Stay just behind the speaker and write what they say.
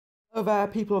Hello there,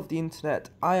 people of the internet.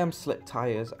 I am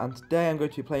SlickTyres, and today I'm going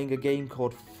to be playing a game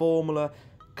called Formula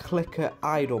Clicker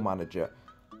Idle Manager.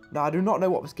 Now, I do not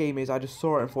know what this game is. I just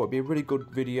saw it and thought it'd be a really good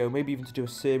video, maybe even to do a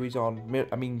series on.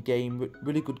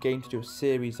 Really good game to do a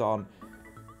series on.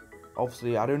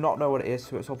 Obviously, I do not know what it is,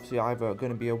 so it's obviously either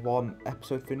going to be a one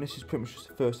episode thing. This is pretty much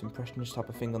just a first impression, just type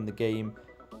of thing on the game.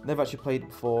 Never actually played it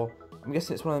before. I'm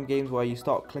guessing it's one of them games where you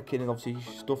start clicking and obviously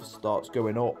stuff starts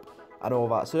going up and all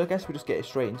that. So I guess we just get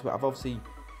straight into it.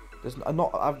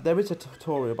 There is a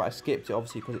tutorial, but I skipped it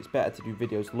obviously because it's better to do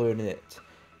videos learning it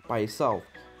by yourself.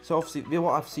 So obviously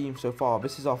what I've seen so far,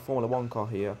 this is our Formula 1 car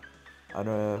here,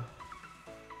 and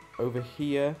over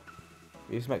here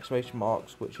is some exclamation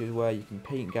marks, which is where you can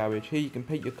paint garage. Here you can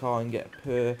paint your car and get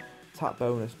per tap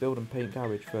bonus, build and paint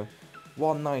garage for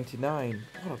 $1.99.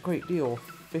 What a great deal,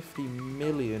 $50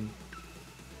 million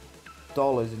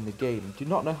in the game. Do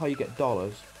not know how you get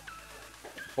dollars.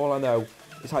 All I know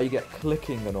is how you get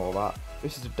clicking and all that.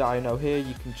 This is a dyno. Here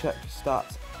you can check your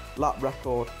stats, lap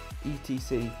record,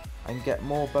 etc, and get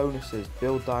more bonuses.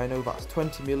 Build dyno, that's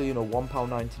 20 million or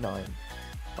 £1.99.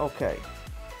 Okay.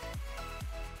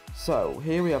 So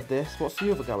here we have this. What's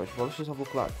the other garage? Well, let's just have a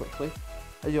look at that quickly.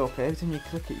 Are you okay? Every time you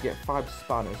click it, you get 5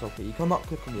 spanners. Okay, you cannot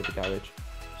click on the other garage.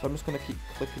 So I'm just going to keep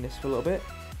clicking this for a little bit.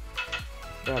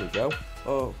 There we go.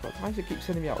 Oh, why does it keep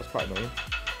sending me out? It's quite annoying.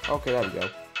 Okay, there we go.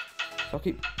 So I'll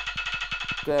keep...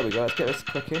 There we go, let's get this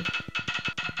clicking.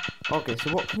 Okay,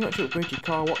 so what can you actually upgrade your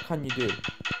car? What can you do?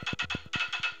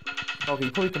 Okay,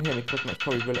 you probably can hear me clicking, that's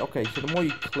probably really... Okay, so the more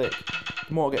you click,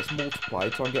 the more it gets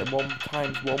multiplied. So I'm getting 1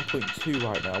 times 1.2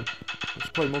 right now. Which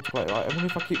is probably multiplied, right? I wonder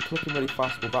if I keep clicking really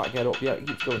fast, will that get up? Yeah, it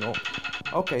keeps going up.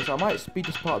 Okay, so I might speed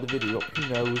this part of the video up,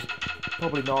 who knows?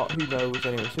 Probably not, who knows?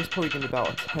 Anyway, so it's probably going to be about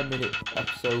a 10-minute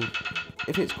episode.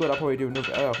 If it's good, I'll probably do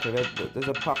another... Oh, okay, there's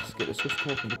a basket that's just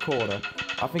come up in the corner.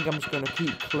 I think I'm just going to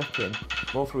keep clicking.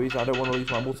 More for the reason I don't want to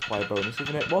lose my multiplier bonus,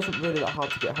 isn't it? It wasn't really that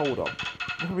hard to get hold of.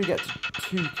 I'll probably get to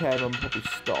 2k and I'll probably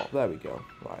stop. There we go.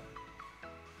 Right.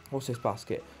 What's this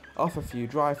basket? Offer for you,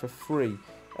 drive for free.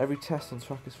 Every test on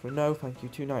track is for no, thank you.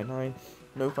 $2.99.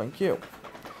 No, thank you.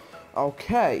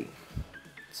 Okay.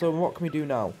 So what can we do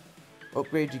now?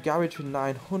 Upgrade your garage for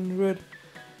 900.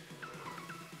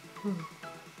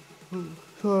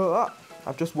 So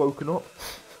I've just woken up.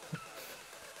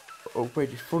 Upgrade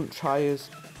your front tyres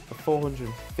for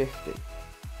 450.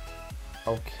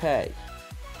 Okay.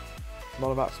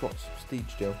 None of that's what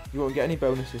prestige do. You won't get any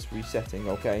bonuses for resetting,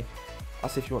 okay?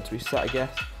 That's if you want to reset, I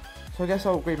guess. So I guess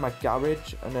I'll upgrade my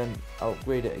garage and then I'll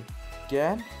upgrade it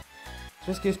again.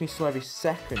 So this gives me some every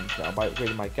second now by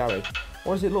upgrading my garage.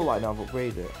 What does it look like now I've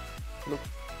upgraded it? It looks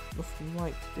nothing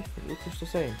like different, it looks just the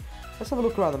same. Let's have a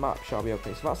look around the map, shall we?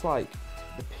 Okay, so that's like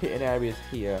the pitting areas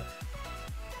here.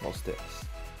 What's this?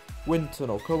 Wind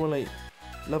tunnel, currently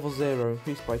level 0,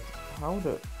 increased by... How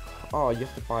do... Oh, you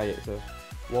have to buy it to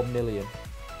 1 million.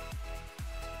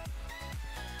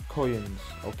 Coins,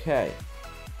 okay.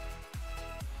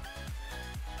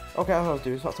 Okay, that's what I was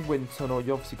doing. So that's a wind tunnel.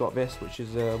 You obviously got this, which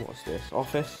is, what's this?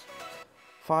 Office.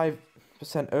 5%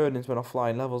 earnings when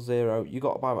offline, level 0. You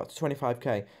got to buy about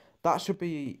 25k. That should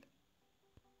be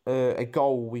a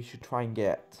goal we should try and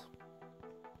get.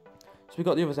 So we've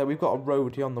got the other side. We've got a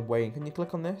road here on the way. Can you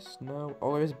click on this? No.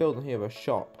 Oh, there is a building here, a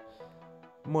shop.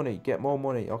 Money. Get more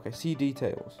money. Okay, see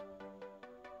details.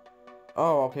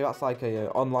 Oh, okay, that's like a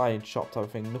online shop type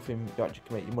of thing. Nothing you actually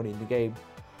can make your money in the game.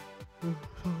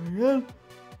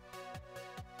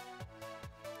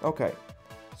 Okay,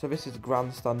 so this is the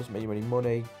grandstand, doesn't make you any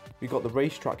money. We've got the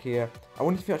racetrack here. I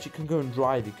wonder if you actually can go and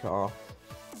drive your car.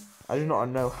 I do not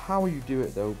know how you do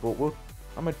it though, but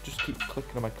I'm going to just keep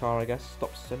clicking on my car, I guess.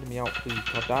 Stop sending me out, please.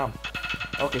 God damn.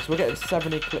 Okay, so we're getting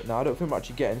 70 click now. I don't think we're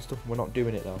actually getting stuff and we're not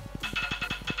doing it though.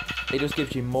 It just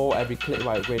gives you more every click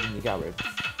by upgrading your garage.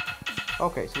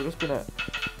 Okay, so we're just going to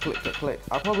click.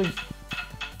 I'll probably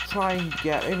try and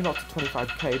get, maybe not to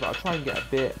 25k, but I'll try and get a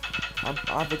bit. I'm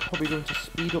probably going to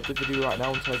speed up the video right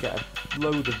now until I get a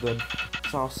load of them.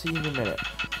 So I'll see you in a minute.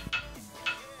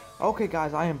 Okay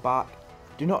guys, I am back.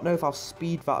 Do not know if I'll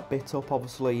speed that bit up,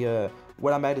 obviously,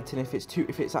 when I'm editing, if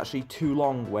it's actually too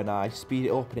long when I speed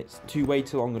it up and it's way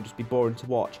too long and just be boring to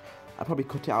watch, I'll probably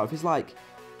cut it out. If it's like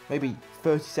maybe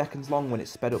 30 seconds long when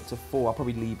it's sped up to 4, I'll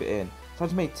probably leave it in. So I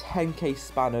just made 10k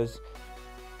spanners.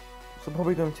 So I'm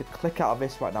probably going to click out of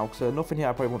this right now because there's nothing here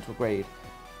I probably want to upgrade.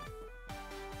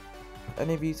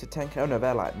 Any of you to 10k? Oh no,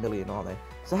 they're like million, aren't they?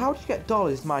 So how do you get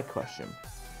dollars is my question.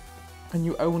 Can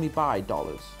you only buy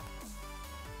dollars?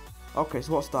 Okay,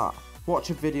 so what's that?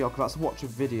 Watch a video, because that's watch a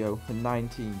video for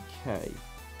 19k.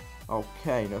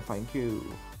 Okay, no thank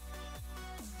you.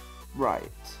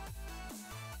 Right.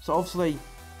 So obviously,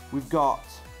 we've got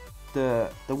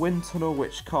the wind tunnel,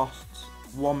 which costs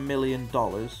 $1 million.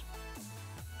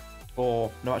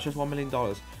 Or no, it's just $1 million.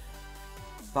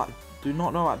 That do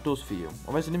not know what that does for you.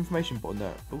 Oh, there's an information button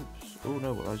there. Oops. Oh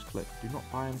no, what I just clicked. Do not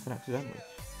buy anything accidentally.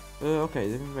 Okay,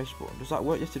 the information button. Does that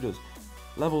work? Yes, it does.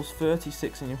 Levels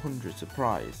 36 and 100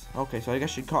 surprise. Okay, so I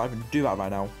guess you can't even do that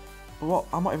right now. But what?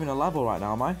 I'm not even a level right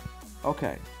now, am I?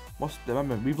 Okay.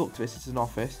 Remember, we've looked at this. It's an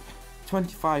office.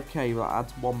 25k, that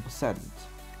adds 1%.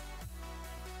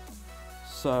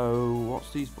 So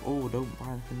what's these? Oh, don't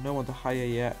buy anything. No one to hire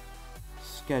yet.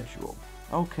 Schedule.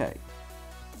 Okay.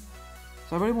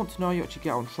 So I really want to know how you actually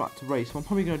get on track to race. What I'm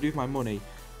probably going to do with my money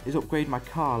is upgrade my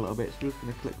car a little bit. So we're just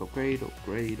going to click upgrade,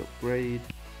 upgrade, upgrade,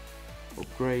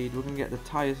 upgrade. We're going to get the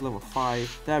tyres level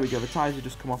 5. There we go. The tyres have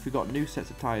just come off. We've got new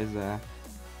sets of tyres there.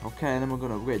 Okay, and then we're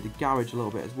going to upgrade the garage a little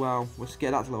bit as well. We'll just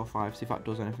get that to level 5, see if that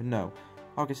does anything. No.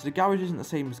 Okay, so the garage isn't the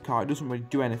same as the car. It doesn't really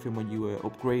do anything when you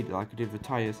upgrade it like I did with the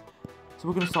tyres. So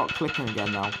we're going to start clicking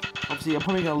again now. Obviously, I'm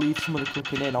probably going to leave some of the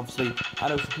clicking in. Obviously, I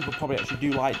know some people probably actually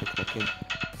do like the clicking.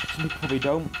 Some people probably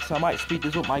don't. So I might speed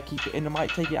this up, might keep it in, I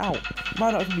might take it out. You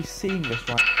might not even be seeing this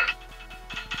right.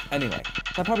 Anyway,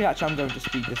 so I am going to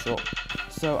speed this up.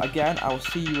 So again, I will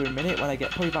see you in a minute when I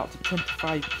get probably about to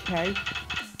 25k.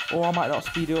 Or I might not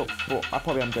speed it up, but I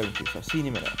probably am going to. So I'll see you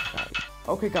in a minute, guys.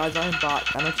 Okay guys, I am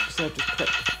back, and as you can see, I've just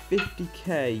clicked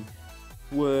 50k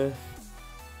worth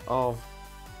of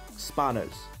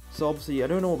spanners. So obviously, I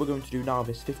don't know what we're going to do now with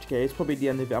this 50k. It's probably the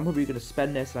end of it. I'm probably going to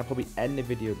spend this, and I'll probably end the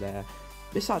video there.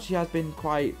 This actually has been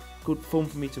quite good fun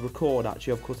for me to record,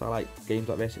 actually. Of course, I like games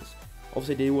like this.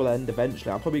 Obviously, they will end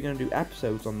eventually. I'm probably going to do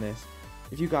episodes on this.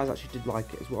 If you guys actually did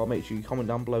like it as well, make sure you comment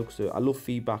down below, because I love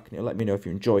feedback, and it'll let me know if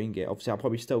you're enjoying it. Obviously, I'm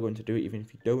probably still going to do it, even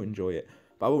if you don't enjoy it.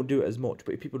 But I won't do it as much.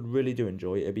 But if people really do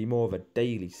enjoy it, it'll be more of a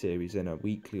daily series than a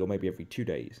weekly, or maybe every 2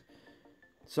 days.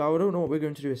 So I don't know what we're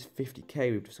going to do with this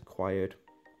 50k we've just acquired.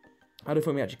 I don't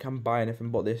think we actually can buy anything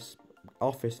but this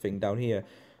office thing down here.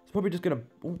 So probably just going to...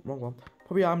 Oh, wrong one.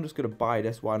 Probably I'm just going to buy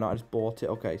this. Why not? I just bought it.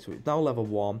 Okay, so it's now level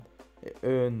 1. It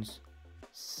earns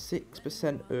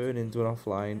 6% earnings when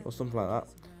offline, or something like that.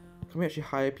 Can we actually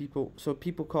hire people? So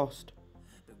people cost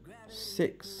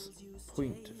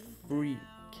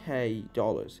 6.3k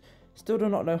dollars. Still do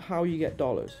not know how you get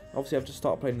dollars. Obviously, I've just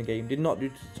started playing the game. Did not do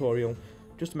the tutorial,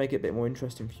 just to make it a bit more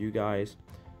interesting for you guys.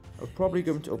 I'm probably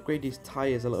going to upgrade these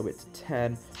tires a little bit to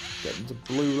 10, get them to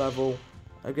blue level.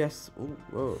 I guess. Oh,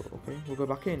 whoa, okay, we'll go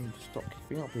back in. Just stop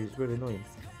kicking up, please. It's really annoying.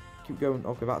 Keep going.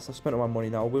 Okay, I've spent all my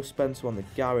money now. We'll spend some on the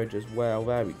garage as well.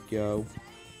 There we go.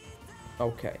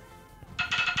 Okay.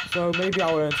 So maybe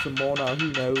I'll earn some more now.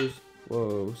 Who knows?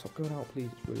 Whoa, stop going out, please.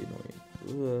 It's really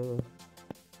annoying.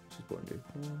 What's this button do?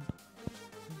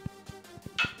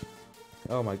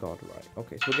 Oh my god, right.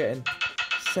 Okay, so we're getting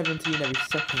 17 every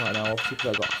second right now, obviously,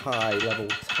 because I've got high level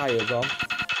tyres on.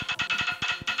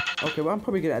 Okay, well, I'm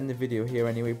probably going to end the video here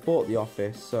anyway. Bought the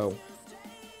office, so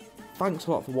thanks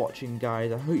a lot for watching,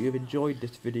 guys. I hope you've enjoyed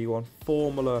this video on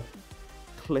Formula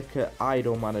Clicker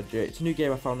Idle Manager. It's a new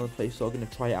game I found on the Play Store. I'm going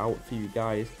to try it out for you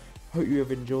guys. Hope you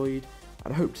have enjoyed,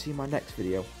 and I hope to see you in my next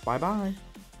video. Bye bye.